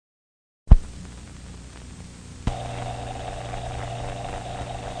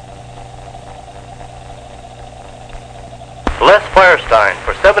Les Firestine,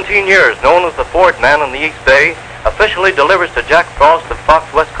 for 17 years known as the Ford Man in the East Bay, officially delivers to Jack Frost of Fox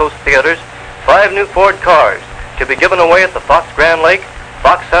West Coast Theaters 5 new Ford cars to be given away at the Fox Grand Lake,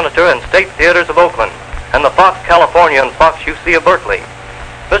 Fox Senator and State Theaters of Oakland, and the Fox California and Fox UC of Berkeley.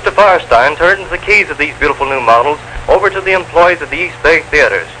 Mr. Firestine turns the keys of these beautiful new models over to the employees of the East Bay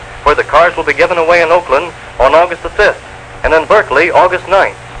Theaters, where the cars will be given away in Oakland on August the 5th, and in Berkeley, August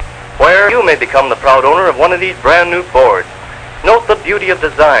 9th, where you may become the proud owner of one of these brand new Fords. Note the beauty of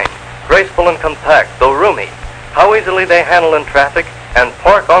design, graceful and compact, though roomy, how easily they handle in traffic, and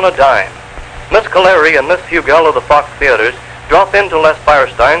park on a dime. Miss Caleri and Miss Hugel of the Fox Theaters drop into Les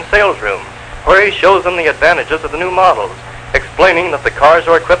Firestine's sales room, where he shows them the advantages of the new models, explaining that the cars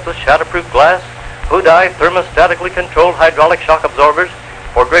are equipped with shatterproof glass, hood-eye thermostatically controlled hydraulic shock absorbers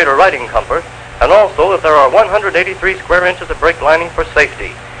for greater riding comfort, and also that there are 183 square inches of brake lining for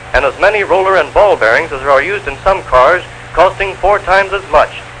safety, and as many roller and ball bearings as there are used in some cars, costing 4 times as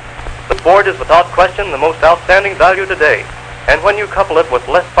much. The Ford is without question the most outstanding value today, and when you couple it with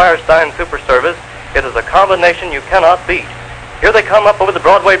Les Firestine Super Service, it is a combination you cannot beat. Here they come up over the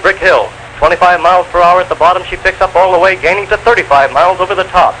Broadway brick hill. 25 miles per hour at the bottom, she picks up all the way, gaining to 35 miles over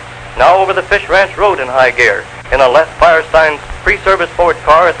the top. Now over the Fish Ranch Road in high gear, in a Les Firestine free-service Ford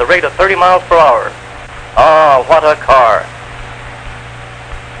car at the rate of 30 miles per hour. Ah, what a car.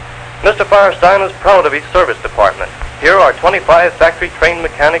 Mr. Firestine is proud of his service department. Here are 25 factory-trained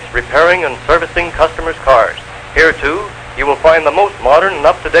mechanics repairing and servicing customers' cars. Here, too, you will find the most modern and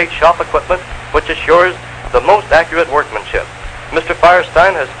up-to-date shop equipment, which assures the most accurate workmanship. Mr.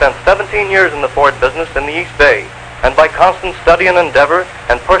 Firestine has spent 17 years in the Ford business in the East Bay, and by constant study and endeavor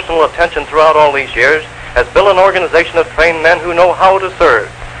and personal attention throughout all these years, has built an organization of trained men who know how to serve.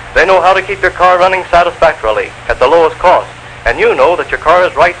 They know how to keep your car running satisfactorily at the lowest cost, and you know that your car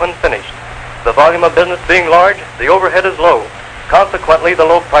is right when finished. The volume of business being large, the overhead is low. Consequently, the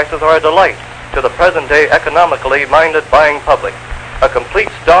low prices are a delight to the present-day economically minded buying public. A complete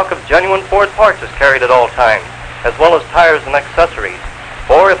stock of genuine Ford parts is carried at all times, as well as tires and accessories.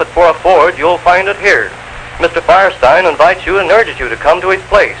 Or if it's for a Ford, you'll find it here. Mr. Firestine invites you and urges you to come to his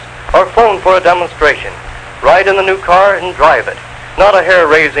place, or phone for a demonstration. Ride in the new car and drive it. Not a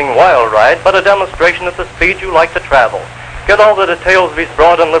hair-raising wild ride, but a demonstration at the speed you like to travel. Get all the details of his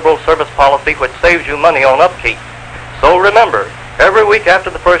broad and liberal service policy, which saves you money on upkeep. So remember, every week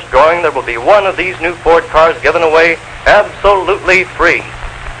after the first drawing, there will be one of these new Ford cars given away absolutely free.